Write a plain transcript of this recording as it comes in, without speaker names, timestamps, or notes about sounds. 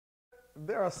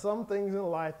there are some things in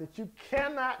life that you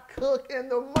cannot cook in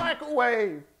the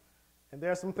microwave. And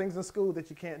there are some things in school that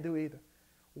you can't do either.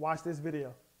 Watch this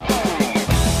video.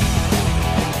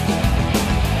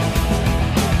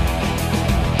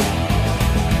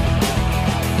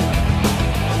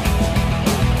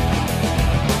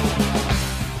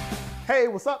 Hey,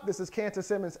 what's up? This is Kantis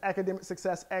Simmons, academic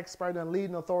success expert and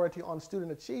leading authority on student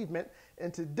achievement.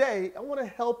 And today, I want to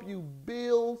help you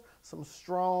build some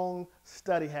strong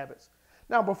study habits.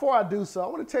 Now, before I do so, I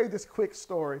want to tell you this quick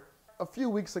story. A few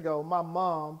weeks ago, my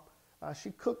mom,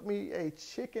 she cooked me a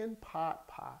chicken pot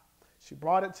pie. She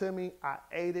brought it to me, I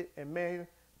ate it, and man,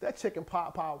 that chicken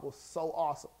pot pie was so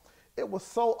awesome. It was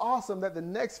so awesome that the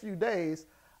next few days,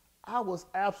 I was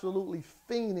absolutely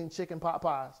fiending chicken pot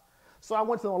pies. So I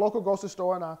went to the local grocery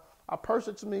store and I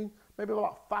purchased me maybe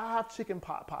about 5 chicken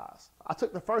pot pies. I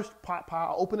took the first pot pie,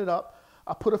 I opened it up,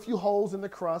 I put a few holes in the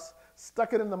crust,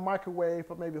 stuck it in the microwave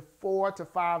for maybe 4 to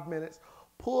 5 minutes,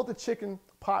 pulled the chicken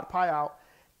pot pie out,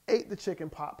 ate the chicken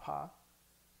pot pie,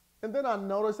 and then I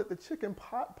noticed that the chicken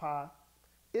pot pie,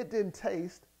 it didn't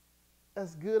taste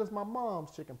as good as my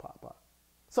mom's chicken pot pie.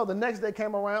 So the next day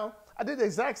came around, I did the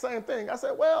exact same thing. I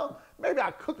said, well, maybe I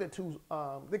cooked it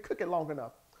didn't cook it long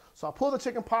enough. So I pulled the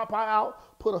chicken pot pie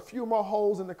out, put a few more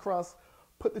holes in the crust,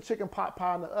 put the chicken pot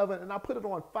pie in the oven, and I put it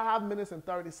on 5 minutes and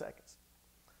 30 seconds.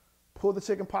 Pulled the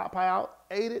chicken pot pie out,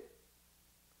 ate it,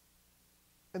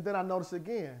 and then I noticed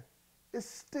again, it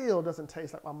still doesn't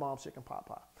taste like my mom's chicken pot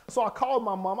pie. So I called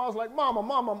my mom. I was like,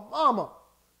 Mama,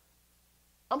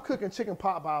 I'm cooking chicken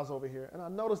pot pies over here, and I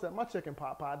noticed that my chicken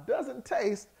pot pie doesn't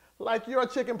taste like your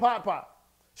chicken pot pie.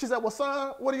 She said, well,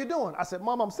 son, what are you doing? I said,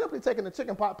 Mom, I'm simply taking the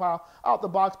chicken pot pie out the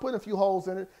box, putting a few holes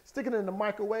in it, sticking it in the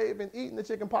microwave, and eating the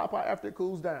chicken pot pie after it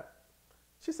cools down.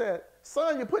 She said,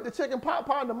 son, you put the chicken pot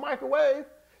pie in the microwave?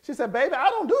 She said, baby, I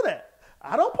don't do that.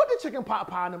 I don't put the chicken pot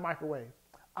pie in the microwave.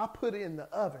 I put it in the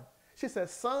oven. She said,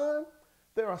 son,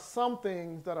 there are some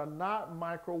things that are not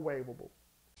microwavable.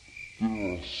 There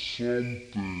are some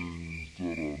things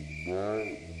that are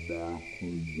not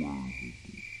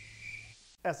microwavable.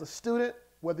 As a student,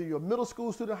 whether you're a middle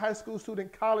school student, high school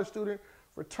student, college student,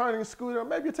 returning student, or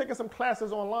maybe you're taking some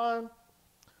classes online,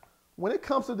 when it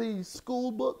comes to these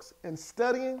school books and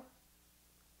studying,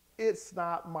 it's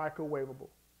not microwavable.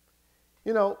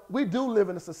 You know, we do live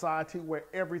in a society where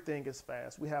everything is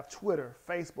fast. We have Twitter,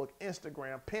 Facebook,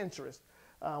 Instagram, Pinterest.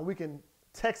 We can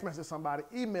text message somebody,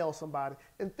 email somebody,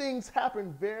 and things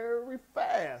happen very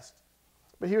fast.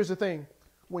 But here's the thing.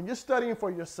 When you're studying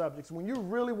for your subjects, when you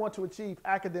really want to achieve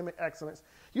academic excellence,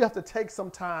 you have to take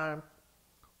some time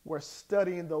where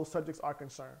studying those subjects are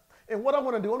concerned. And what I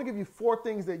want to do, I want to give you 4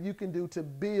 things that you can do to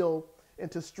build and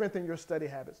to strengthen your study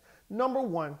habits. Number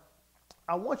 1,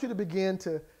 I want you to begin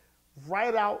to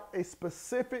write out a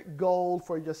specific goal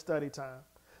for your study time.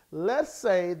 Let's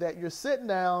say that you're sitting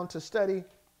down to study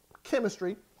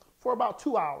chemistry for about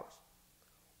 2 hours.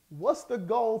 What's the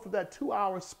goal for that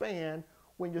 2-hour span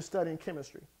when you're studying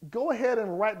chemistry? Go ahead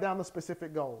and write down the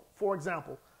specific goal. For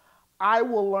example, I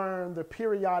will learn the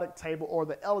periodic table or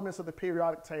the elements of the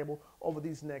periodic table over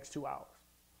these next 2 hours.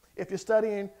 If you're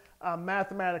studying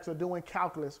mathematics or doing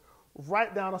calculus,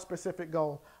 write down a specific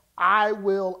goal. I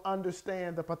will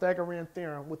understand the Pythagorean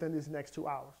theorem within these next 2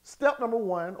 hours. Step number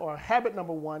 1, or habit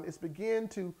number 1, is begin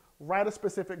to write a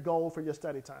specific goal for your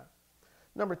study time.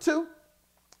 Number 2,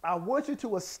 I want you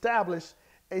to establish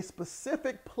a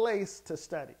specific place to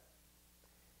study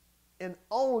and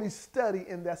only study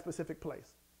in that specific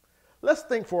place. Let's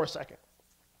think for a second.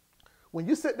 When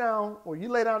you sit down or you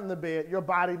lay down in the bed, your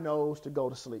body knows to go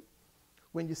to sleep.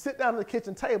 When you sit down at the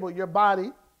kitchen table, your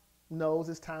body knows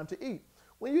it's time to eat.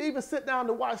 When you even sit down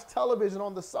to watch television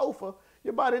on the sofa,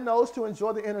 your body knows to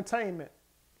enjoy the entertainment.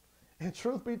 And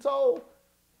truth be told,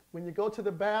 when you go to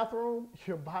the bathroom,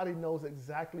 your body knows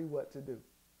exactly what to do,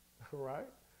 right?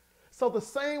 So the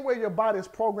same way your body is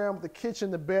programmed with the kitchen,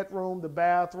 the bedroom, the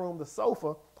bathroom, the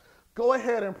sofa, go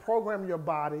ahead and program your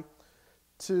body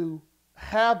to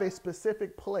have a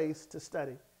specific place to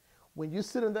study. When you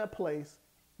sit in that place,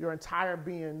 your entire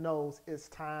being knows it's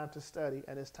time to study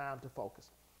and it's time to focus.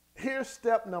 Here's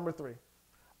step number 3.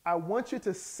 I want you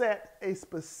to set a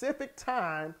specific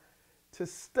time to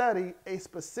study a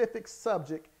specific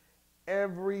subject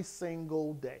every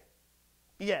single day.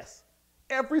 Yes,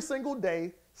 every single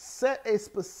day, set a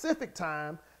specific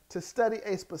time to study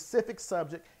a specific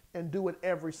subject and do it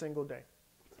every single day.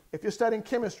 If you're studying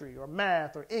chemistry or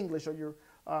math or English or you're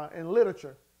in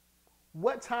literature,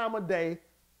 what time of day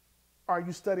are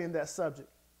you studying that subject?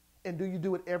 And do you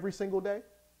do it every single day?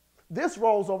 This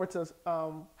rolls over to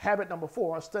habit number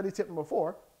 4, or study tip number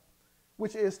 4,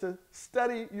 which is to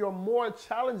study your more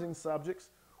challenging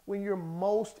subjects when you're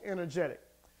most energetic.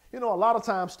 You know, a lot of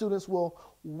times students will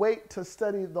wait to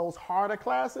study those harder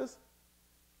classes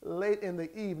late in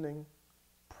the evening,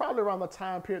 probably around the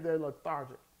time period they're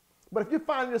lethargic. But if you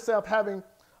find yourself having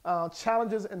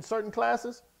challenges in certain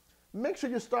classes, make sure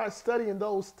you start studying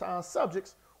those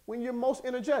subjects when you're most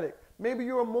energetic. Maybe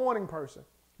you're a morning person.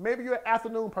 Maybe you're an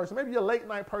afternoon person. Maybe you're a late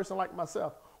night person like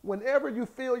myself. Whenever you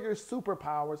feel your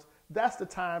superpowers, that's the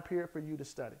time period for you to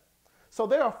study. So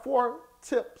there are 4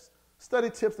 tips, study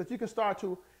tips that you can start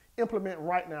to implement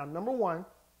right now. Number 1,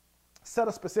 set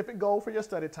a specific goal for your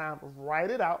study time.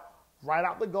 Write it out. Write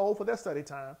out the goal for that study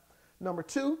time. Number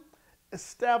 2,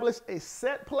 establish a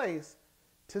set place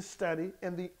to study,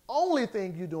 and the only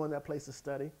thing you do in that place is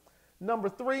study. Number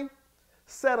 3,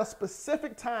 set a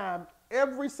specific time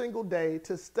every single day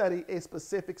to study a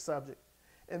specific subject.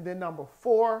 And then number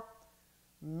 4,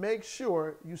 make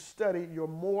sure you study your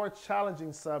more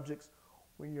challenging subjects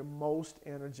when you're most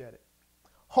energetic.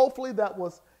 Hopefully that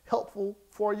was helpful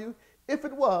for you. If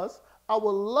it was, I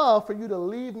would love for you to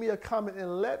leave me a comment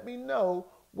and let me know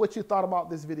what you thought about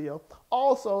this video.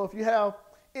 Also, if you have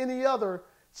any other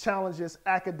challenges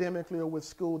academically or with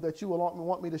school that you will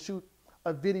want me to shoot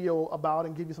a video about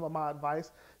and give you some of my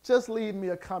advice, just leave me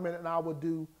a comment and I will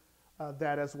do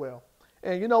that as well.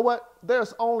 And you know what?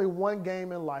 There's only one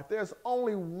game in life. There's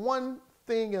only one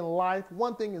thing in life,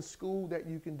 one thing in school that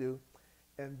you can do,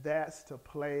 and that's to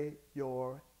play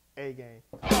your A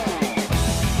game.